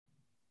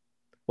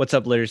What's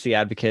up, literacy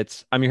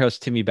advocates? I'm your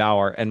host, Timmy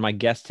Bauer, and my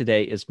guest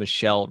today is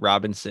Michelle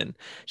Robinson.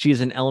 She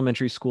is an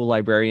elementary school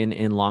librarian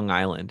in Long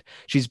Island.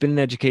 She's been in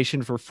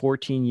education for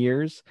 14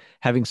 years,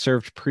 having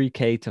served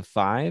pre-K to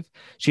 5.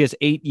 She has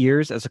 8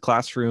 years as a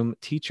classroom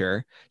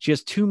teacher. She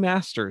has 2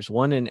 masters,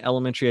 one in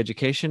elementary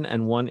education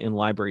and one in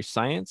library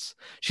science.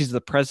 She's the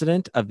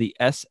president of the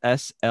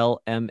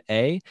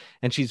SSLMA,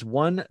 and she's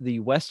won the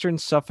Western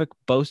Suffolk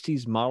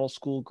Boasties Model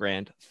School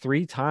Grant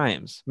 3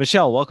 times.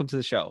 Michelle, welcome to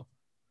the show.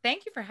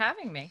 Thank you for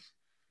having me.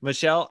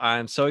 Michelle,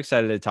 I'm so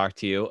excited to talk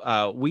to you.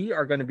 We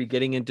are going to be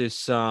getting into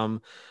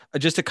some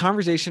just a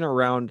conversation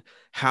around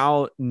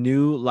how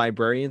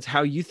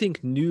you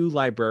think new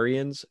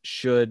librarians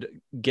should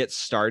get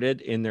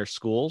started in their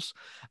schools.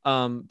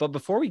 But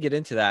before we get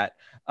into that,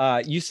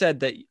 you said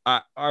that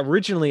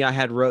originally I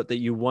had wrote that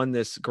you won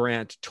this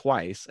grant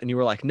twice, and you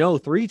were like, no,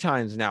 3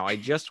 times now. I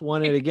just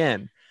won it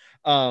again.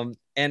 And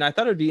I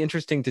thought it'd be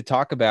interesting to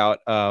talk about.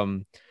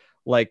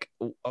 Like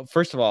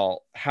first of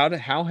all,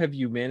 how have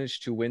you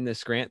managed to win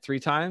this grant 3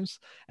 times?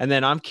 And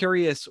then I'm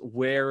curious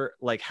where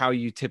like how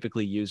you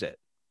typically use it.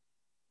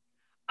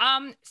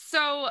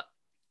 So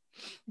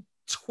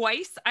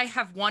twice I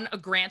have won a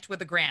grant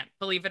with a grant,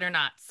 believe it or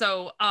not.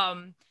 So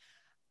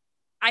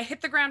I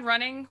hit the ground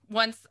running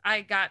once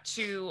I got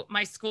to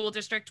my school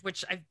district,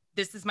 which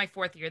this is my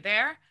 4th year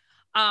there.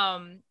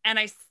 And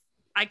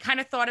I kind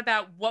of thought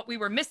about what we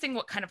were missing,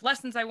 what kind of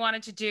lessons I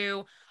wanted to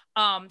do.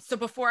 So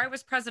before I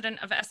was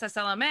president of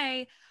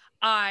SSLMA,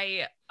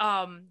 I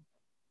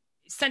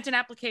sent an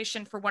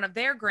application for one of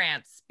their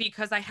grants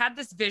because I had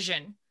this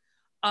vision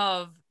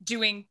of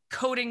doing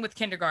coding with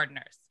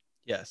kindergartners.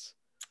 Yes.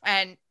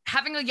 And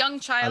having a young I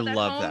child at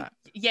love home, that.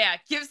 yeah,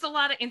 gives a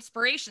lot of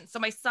inspiration. So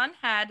my son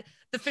had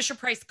the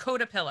Fisher-Price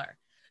Codapillar.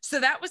 So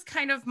that was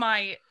kind of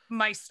my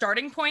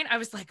starting point. I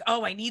was like,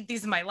 oh, I need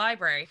these in my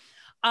library.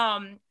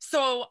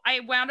 So I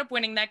wound up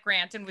winning that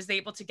grant and was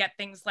able to get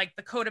things like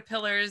the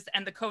Codapillars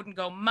and the Code and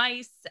Go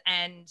mice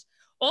and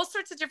all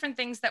sorts of different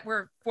things that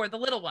were for the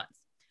little ones.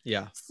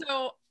 Yeah.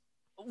 So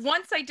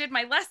once I did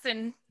my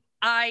lesson,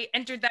 I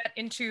entered that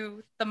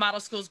into the Model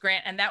Schools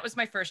grant, and that was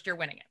my first year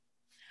winning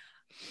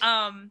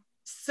it.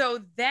 So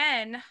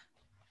then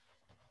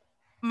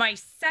my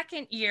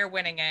second year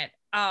winning it,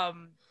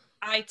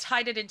 I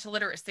tied it into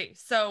literacy.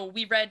 So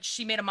we read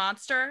She Made a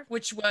Monster,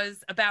 which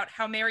was about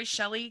how Mary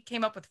Shelley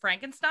came up with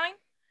Frankenstein.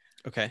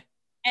 Okay.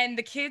 And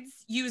the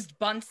kids used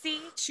Bunsy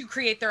to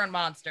create their own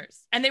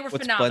monsters. And they were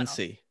What's phenomenal.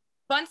 Bunsy?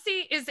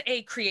 Bunsy is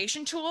a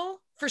creation tool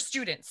for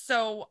students.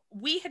 So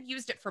we had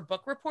used it for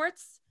book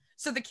reports.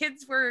 So the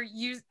kids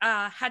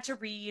had to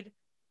read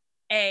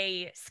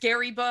a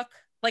scary book,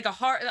 like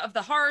of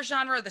the horror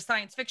genre, the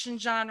science fiction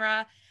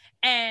genre.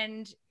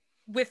 And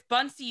with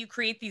Bunsy, you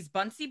create these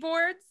Bunsy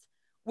boards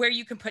where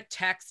you can put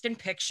text and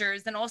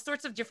pictures and all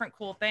sorts of different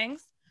cool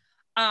things.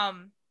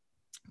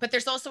 But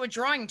there's also a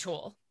drawing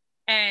tool,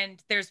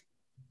 and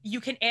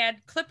you can add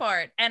clip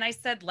art. And I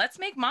said, let's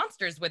make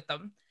monsters with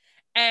them.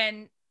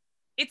 And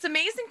it's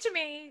amazing to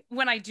me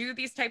when I do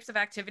these types of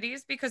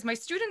activities because my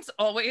students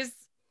always,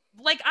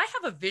 like, I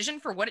have a vision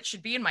for what it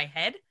should be in my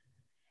head.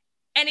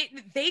 And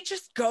they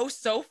just go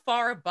so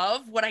far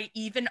above what I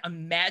even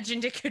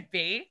imagined it could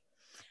be.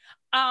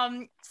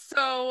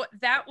 So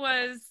that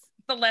was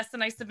the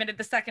lesson I submitted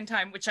the second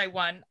time, which I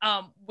won,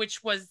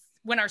 which was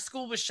when our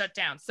school was shut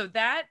down. So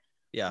that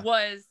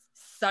was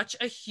such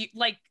a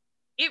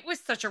it was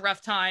such a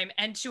rough time.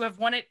 And to have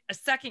won it a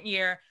second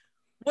year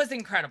was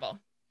incredible.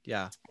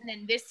 Yeah. And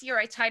then this year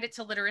I tied it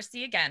to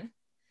literacy again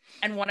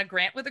and won a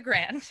grant with a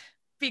grant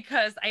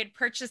because I had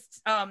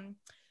purchased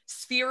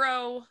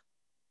Sphero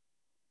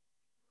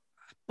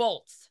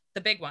bolts,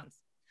 the big ones.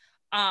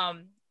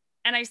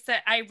 And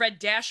I read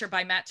Dasher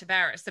by Matt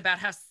Tavares about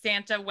how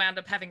Santa wound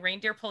up having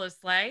reindeer pull his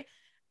sleigh.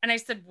 And I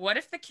said, what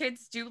if the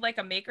kids do like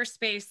a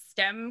makerspace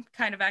STEM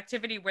kind of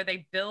activity where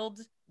they build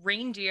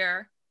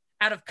reindeer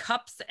out of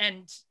cups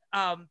and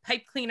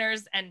pipe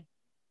cleaners and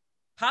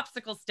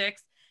popsicle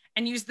sticks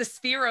and use the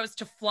Spheros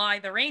to fly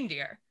the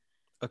reindeer?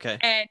 Okay.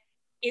 And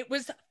it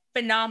was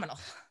phenomenal.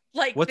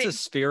 Like, what's a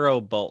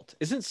Sphero bolt?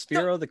 Isn't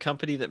Sphero the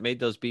company that made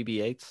those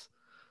BB-8s?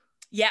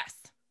 Yes.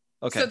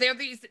 Okay. So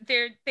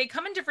they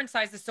come in different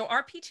sizes. So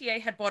our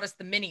PTA had bought us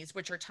the minis,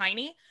 which are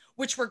tiny,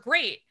 which were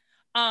great.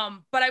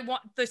 But I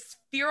want the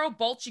Sphero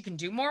bolts you can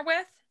do more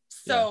with.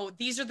 So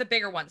these are the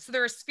bigger ones. So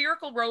they're a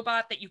spherical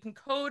robot that you can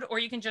code or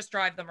you can just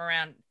drive them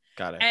around.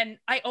 Got it. And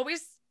I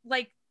always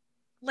like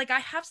I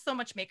have so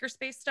much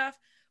makerspace stuff,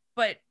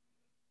 but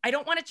I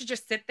don't want it to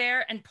just sit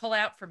there and pull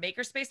out for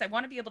makerspace. I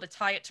want to be able to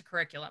tie it to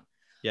curriculum.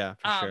 Yeah,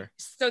 for sure.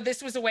 So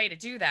this was a way to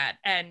do that.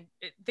 And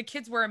the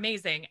kids were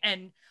amazing.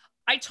 And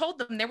I told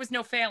them there was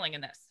no failing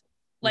in this.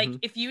 Like,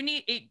 if you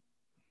need it,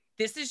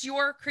 this is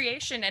your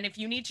creation. And if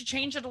you need to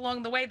change it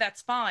along the way,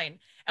 that's fine.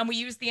 And we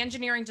use the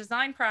engineering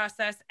design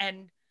process.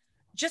 And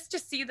just to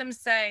see them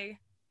say,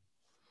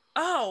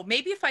 oh,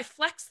 maybe if I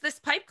flex this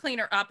pipe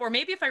cleaner up, or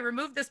maybe if I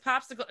remove this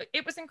popsicle,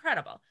 it was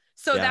incredible.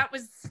 So that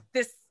was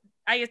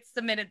I had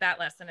submitted that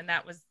lesson, and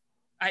that was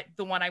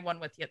the one I won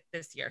with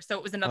this year. So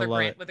it was another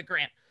grant with a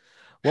grant.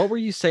 What were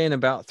you saying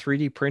about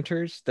 3D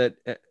printers that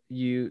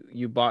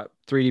you bought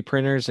 3D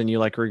printers and you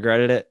like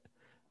regretted it?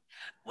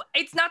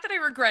 It's not that I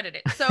regretted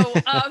it.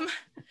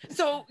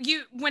 So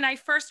when I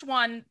first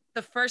won,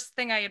 the first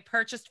thing I had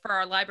purchased for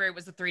our library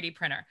was a 3D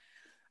printer.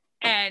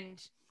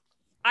 And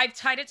I've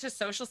tied it to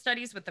social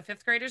studies with the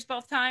fifth graders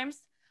both times.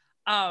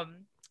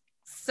 Um,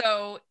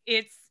 so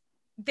it's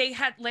they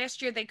had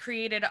last year they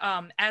created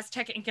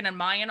Aztec, Incan, and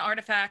Mayan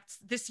artifacts.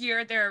 This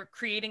year they're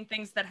creating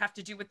things that have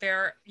to do with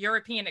their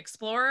European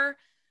explorer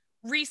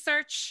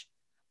research.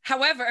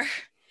 However,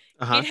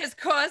 Uh-huh. it has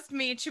caused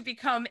me to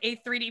become a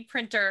 3D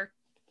printer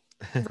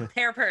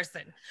repair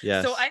person. So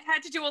Yes. I've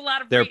had to do a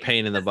lot of They're a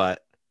pain in the because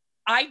butt.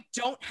 I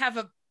don't have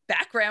a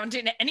background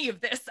in any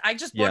of this. I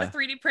just bought a Yeah.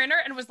 3D printer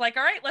and was like,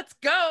 all right, let's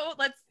go.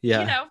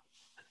 Yeah.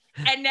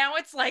 And now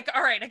it's like,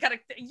 all right, I got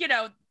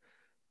to,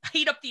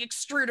 heat up the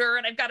extruder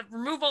and I've got to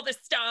remove all this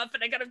stuff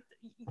and I got to,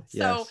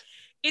 so Yes.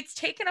 it's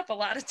taken up a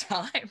lot of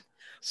time. But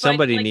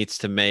Somebody like, needs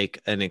to make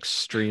an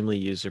extremely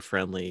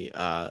user-friendly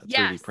 3D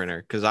yes.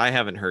 printer because I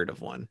haven't heard of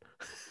one.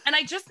 And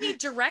I just need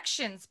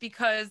directions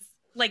because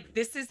like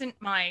this isn't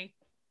my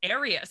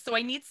area. So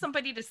I need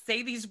somebody to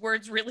say these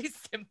words really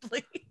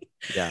simply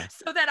Yeah.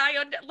 so that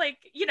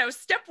I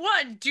step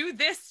one, do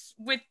this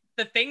with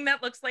the thing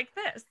that looks like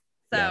this.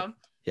 Yep. So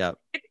Yep.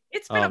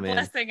 it's been Oh a man.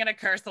 blessing and a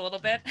curse a little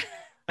bit.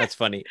 That's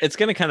funny. It's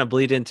going to kind of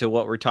bleed into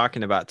what we're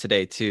talking about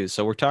today too.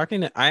 So we're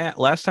talking I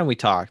last time we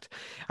talked,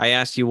 I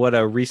asked you what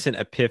a recent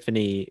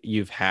epiphany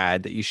you've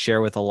had that you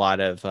share with a lot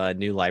of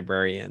new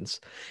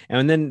librarians.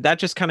 And then that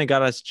just kind of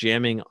got us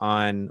jamming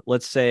on,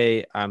 let's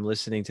say I'm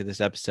listening to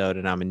this episode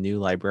and I'm a new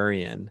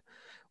librarian.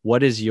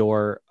 What is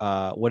your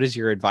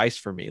advice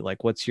for me?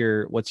 Like what's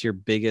your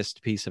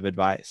biggest piece of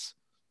advice?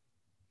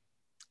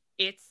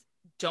 It's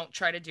don't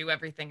try to do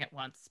everything at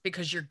once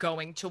because you're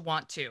going to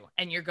want to,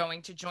 and you're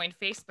going to join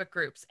Facebook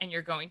groups and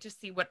you're going to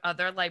see what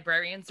other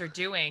librarians are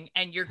doing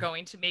and you're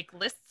going to make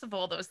lists of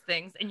all those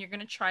things and you're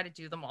going to try to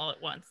do them all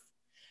at once.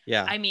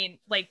 Yeah. I mean,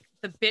 like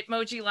the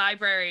Bitmoji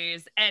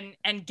libraries and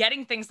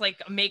getting things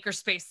like a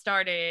makerspace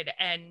started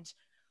and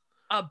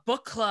a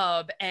book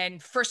club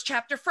and first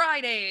chapter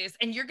Fridays,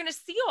 and you're going to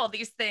see all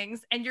these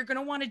things and you're going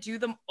to want to do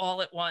them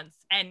all at once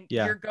and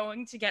Yeah. you're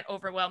going to get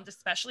overwhelmed,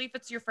 especially if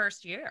it's your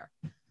first year.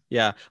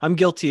 Yeah, I'm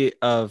guilty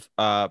of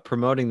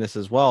promoting this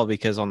as well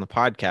because on the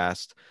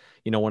podcast,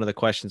 one of the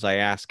questions I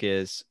ask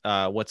is,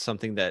 what's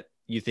something that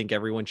you think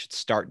everyone should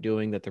start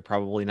doing that they're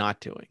probably not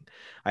doing?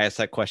 I ask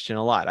that question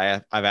a lot.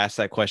 I've asked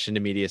that question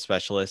to media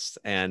specialists,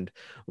 and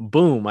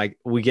boom,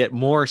 we get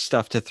more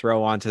stuff to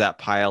throw onto that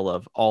pile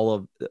of all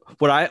of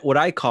what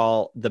I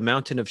call the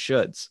mountain of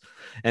shoulds,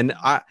 and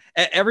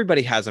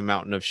everybody has a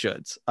mountain of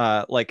shoulds.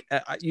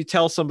 You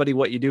tell somebody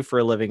what you do for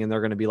a living, and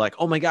they're going to be like,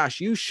 "Oh my gosh,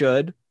 you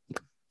should."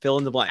 Fill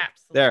in the blank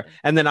there. Absolutely.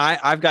 And then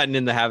I've gotten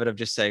in the habit of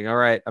just saying, all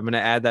right, I'm going to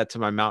add that to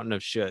my mountain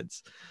of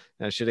shoulds.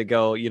 Now, should it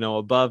go,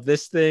 above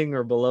this thing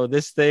or below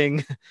this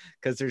thing?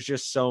 Because there's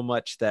just so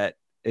much that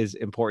is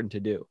important to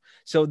do.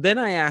 So then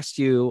I asked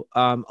you,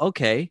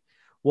 okay,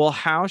 well,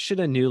 how should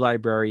a new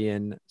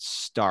librarian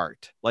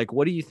start? Like,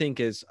 what do you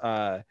think is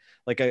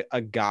like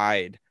a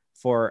guide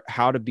for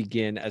how to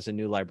begin as a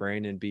new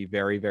librarian and be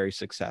very, very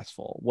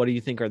successful? What do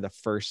you think are the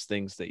first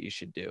things that you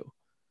should do?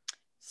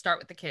 Start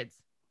with the kids.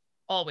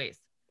 Always.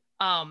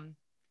 Um,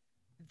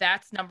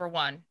 that's number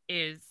one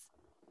is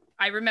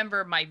I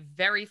remember my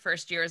very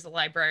first year as a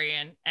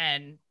librarian,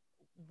 and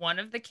one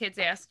of the kids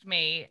asked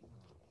me,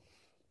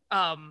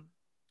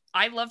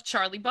 I love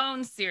Charlie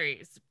Bones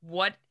series.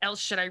 What else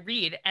should I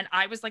read? And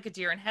I was like a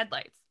deer in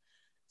headlights.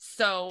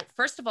 So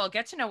first of all,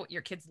 get to know what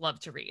your kids love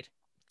to read.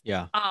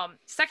 Yeah.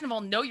 Second of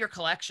all, know your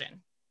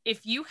collection.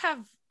 If you have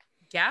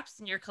gaps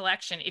in your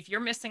collection, if you're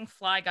missing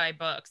Fly Guy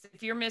books,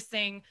 if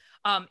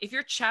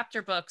your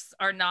chapter books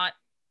are not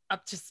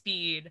up to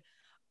speed,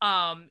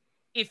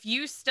 if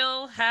you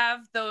still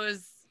have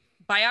those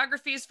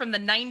biographies from the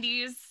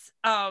 90s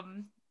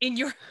in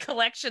your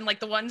collection, like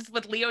the ones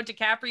with Leo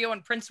DiCaprio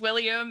and Prince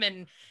William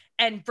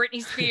and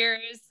Britney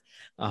Spears,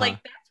 Uh-huh. like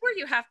that's where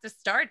you have to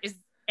start is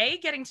A,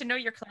 getting to know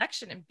your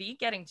collection and B,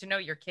 getting to know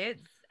your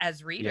kids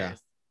as Yeah. readers.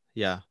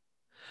 Yeah.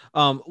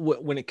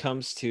 When it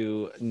comes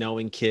to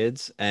knowing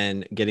kids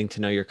and getting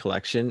to know your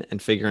collection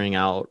and figuring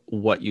out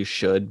what you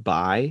should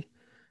buy,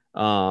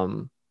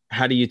 um,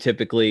 how do you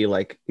typically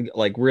like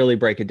really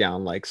break it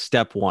down? Like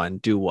step one,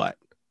 do what?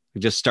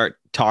 You just start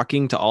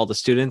talking to all the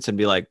students and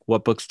be like,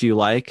 what books do you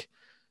like?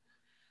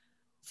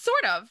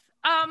 Sort of.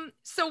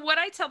 So what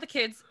I tell the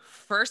kids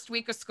first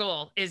week of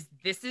school is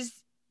this is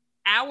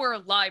our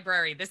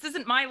library. This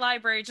isn't my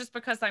library just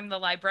because I'm the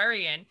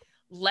librarian.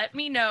 Let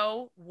me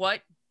know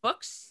what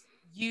books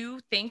you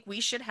think we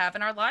should have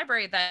in our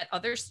library that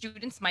other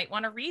students might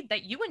want to read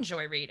that you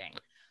enjoy reading.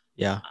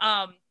 Yeah.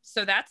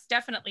 So that's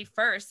definitely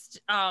first.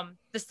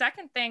 The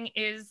second thing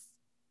is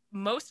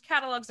most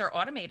catalogs are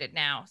automated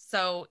now.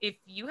 So if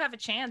you have a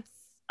chance,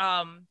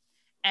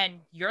 and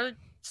your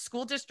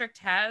school district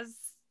has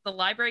the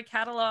library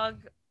catalog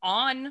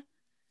on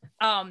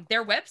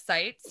their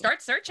website,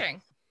 start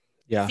searching,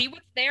 Yeah. see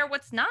what's there,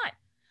 what's not.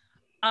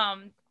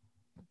 Um,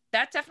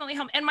 that definitely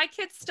helped. And my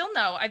kids still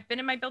know. I've been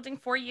in my building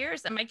 4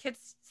 years, and my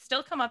kids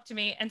still come up to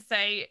me and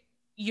say,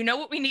 "You know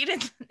what we need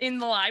in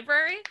the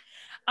library?"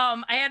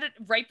 I had it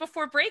right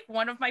before break.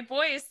 One of my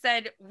boys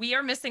said, "We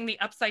are missing the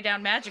Upside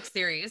Down Magic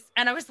series,"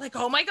 and I was like,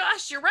 "Oh my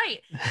gosh, you're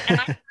right." And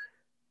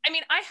I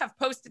mean, I have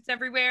post-its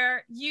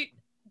everywhere. You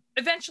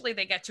eventually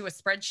they get to a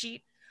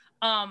spreadsheet.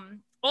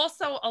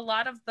 Also, a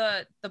lot of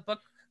the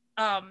book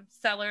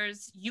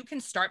sellers, you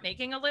can start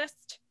making a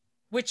list,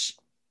 which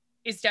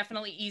is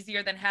definitely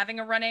easier than having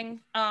a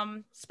running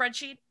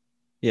spreadsheet.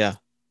 Yeah.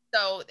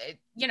 So,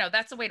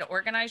 that's a way to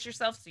organize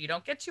yourself so you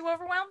don't get too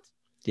overwhelmed.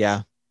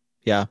 Yeah.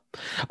 Yeah.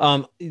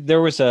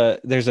 There's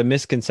a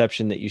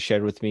misconception that you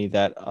shared with me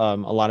that a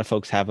lot of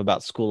folks have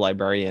about school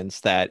librarians,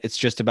 that it's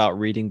just about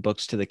reading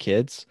books to the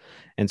kids.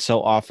 And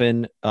so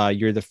often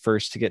you're the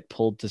first to get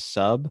pulled to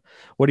sub.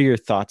 What are your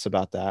thoughts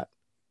about that?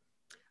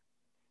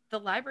 The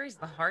library is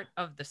the heart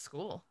of the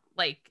school.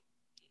 Like,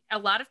 a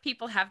lot of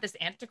people have this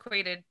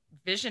antiquated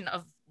vision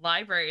of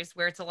libraries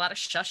where it's a lot of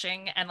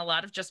shushing and a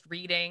lot of just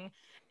reading.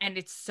 And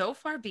it's so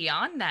far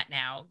beyond that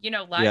now.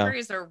 Yeah.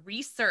 Libraries are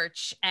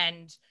research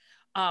and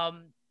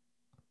um,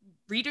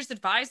 readers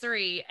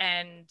advisory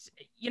and,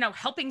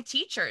 helping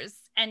teachers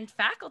and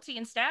faculty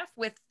and staff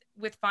with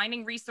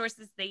finding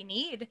resources they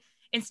need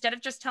instead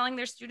of just telling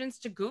their students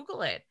to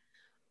Google it.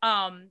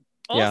 Yeah.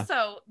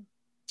 Also,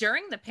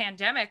 during the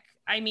pandemic,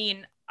 I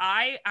mean,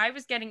 I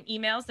was getting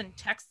emails and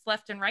texts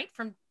left and right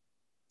from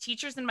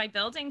teachers in my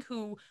building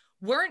who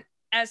weren't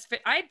as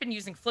fit. I had been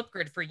using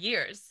Flipgrid for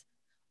years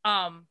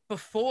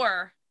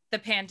before the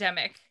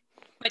pandemic,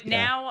 but Yeah.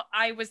 now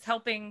I was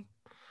helping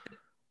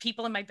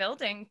people in my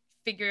building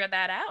figure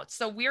that out.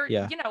 So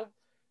Yeah.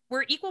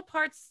 we're equal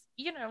parts,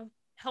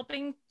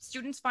 helping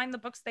students find the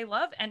books they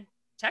love, and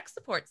tech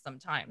support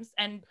sometimes,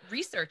 and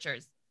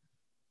researchers.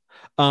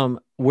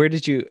 Where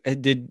did you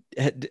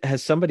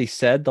has somebody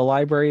said the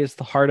library is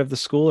the heart of the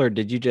school, or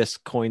did you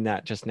just coin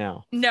that just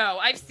now? No,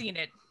 I've seen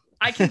it.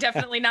 I can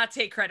definitely not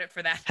take credit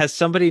for that. Has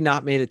somebody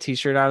not made a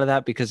t-shirt out of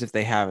that? Because if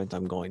they haven't,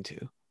 I'm going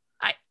to.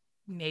 I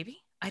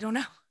maybe I don't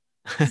know.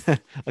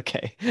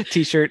 Okay.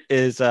 T-shirt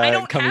is I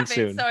don't coming have it,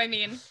 soon. so I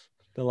mean.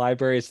 The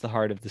library is the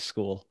heart of the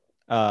school.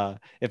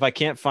 If I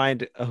can't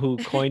find who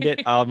coined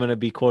it, I'm going to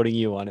be quoting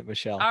you on it,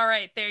 Michelle. All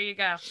right, there you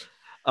go.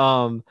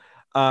 Um,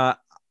 uh,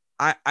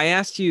 I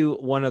asked you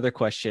one other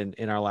question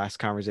in our last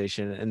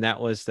conversation, and that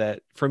was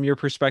that from your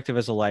perspective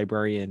as a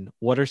librarian,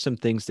 what are some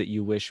things that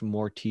you wish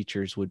more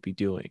teachers would be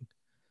doing?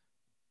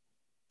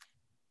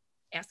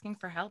 Asking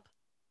for help.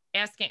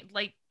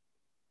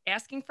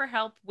 Asking for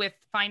help with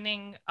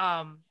finding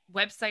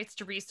websites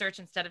to research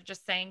instead of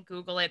just saying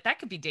Google it. That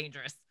could be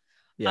dangerous.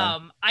 Yeah.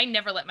 I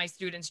never let my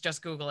students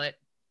just Google it.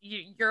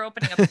 You're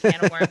opening up a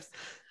can of worms.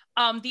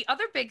 The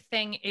other big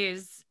thing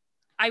is,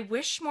 I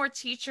wish more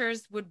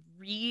teachers would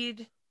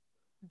read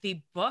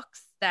the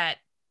books that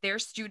their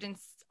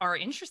students are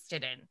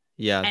interested in,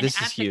 Yeah, and this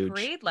is at the huge.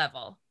 grade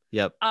level.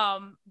 Yep.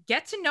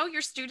 Get to know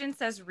your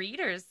students as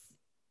readers.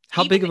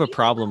 How big Even of a even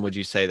problem would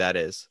you say that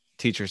is?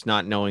 Teachers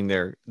not knowing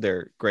their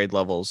grade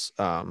levels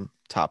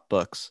top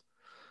books.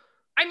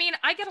 I mean,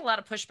 I get a lot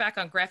of pushback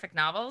on graphic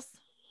novels.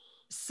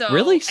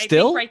 Really? So I think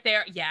Still? right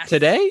there, yes,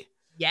 Today?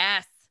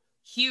 yes,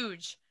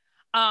 huge.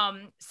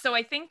 So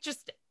I think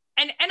just,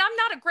 and I'm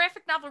not a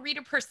graphic novel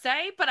reader per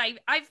se, but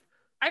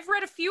I've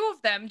read a few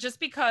of them just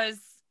because,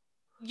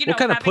 What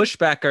kind of having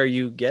pushback are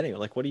you getting?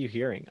 Like, what are you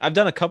hearing? I've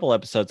done a couple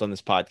episodes on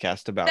this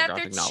podcast about that they're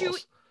graphic too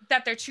novels.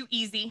 that they're too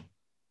easy.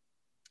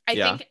 I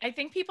Yeah. think I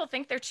think people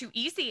think they're too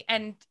easy,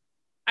 and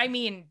I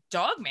mean,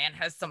 Dogman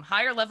has some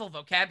higher level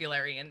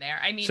vocabulary in there.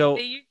 I mean, So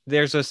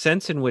there's a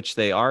sense in which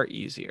they are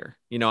easier.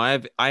 I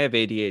have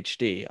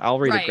ADHD. I'll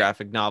read a right,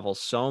 graphic novel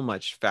so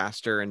much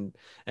faster and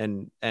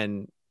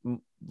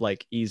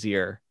like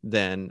easier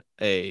than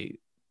a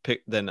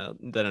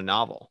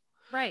novel.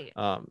 right.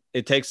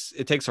 It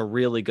takes a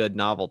really good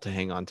novel to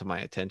hang on to my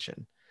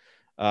attention.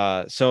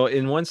 So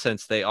in one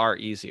sense, they are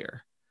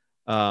easier.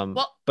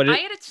 Well, But I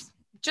it had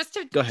just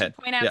Go to ahead.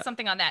 point out Yeah.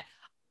 something on that.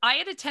 I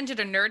had attended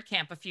a nerd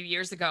camp a few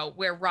years ago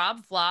where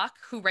Rob Vlock,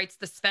 who writes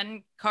the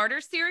Sven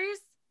Carter series,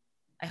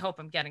 I hope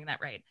I'm getting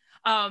that right.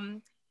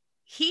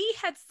 He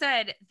had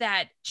said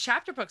that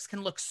chapter books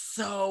can look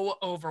so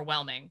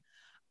overwhelming.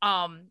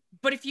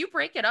 But if you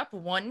break it up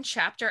one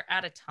chapter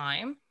at a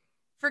time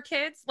for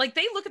kids, like,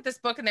 they look at this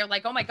book and they're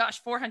like, oh my gosh,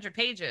 400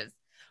 pages.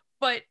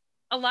 But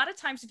a lot of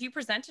times, if you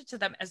present it to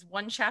them as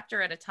one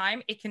chapter at a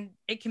time, it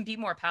can be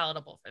more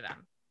palatable for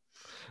them.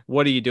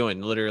 What are you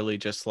doing? Literally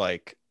just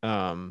like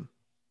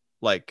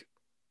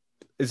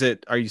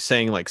are you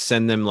saying like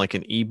send them like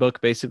an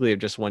ebook basically of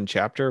just one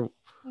chapter?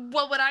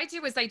 Well, what I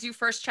do is I do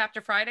first chapter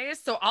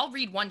Fridays, so I'll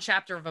read one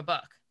chapter of a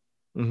book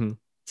Mm-hmm.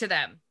 to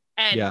them,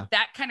 and Yeah.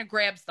 that kind of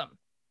grabs them. And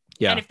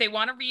Yeah. if they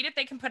want to read it,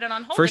 they can put it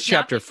on hold. First If not,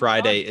 chapter they can move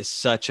on. Friday is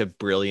such a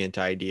brilliant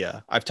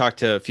idea. I've talked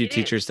to a few It is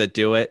teachers that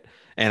do it,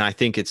 and I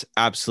think it's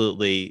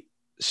absolutely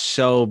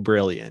so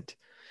brilliant.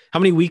 How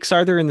many weeks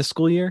are there in the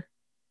school year?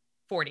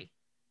 40.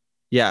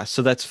 Yeah,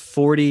 so that's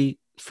 40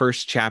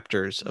 first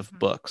chapters of Mhm.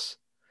 books.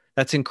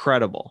 That's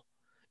incredible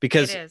It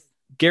because is.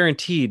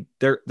 guaranteed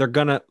they're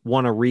gonna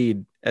want to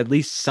read at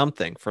least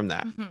something from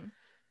that. Mhm.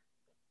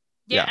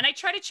 Yeah, Yeah. and I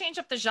try to change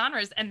up the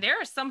genres, and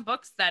there are some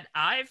books that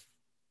I've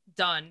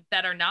done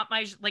that are not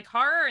my like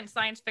horror and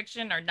science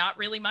fiction are not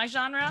really my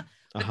genre,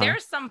 but there Uh-huh. are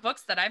some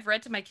books that I've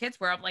read to my kids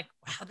where I'm like,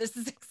 wow, this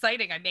is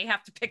exciting. I may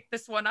have to pick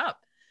this one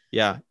up.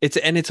 Yeah. It's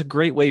a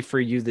great way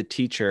for you, the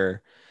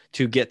teacher,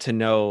 to get to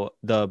know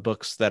the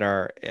books that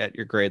are at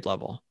your grade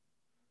level.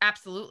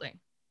 Absolutely.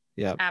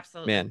 Yeah.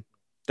 Absolutely. Man,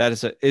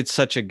 it's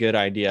such a good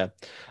idea.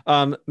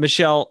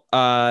 Michelle,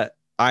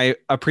 I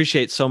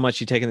appreciate so much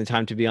you taking the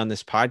time to be on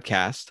this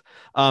podcast.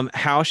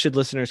 How should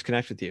listeners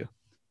connect with you?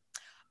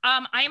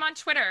 I am on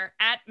Twitter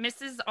at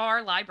Mrs.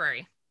 R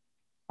Library.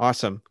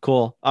 Awesome.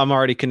 Cool. I'm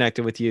already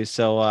connected with you,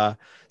 so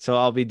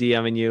I'll be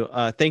DMing you.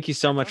 Thank you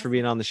so That's much for awesome.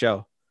 being on the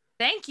show.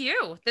 Thank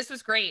you. This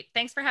was great.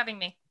 Thanks for having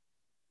me.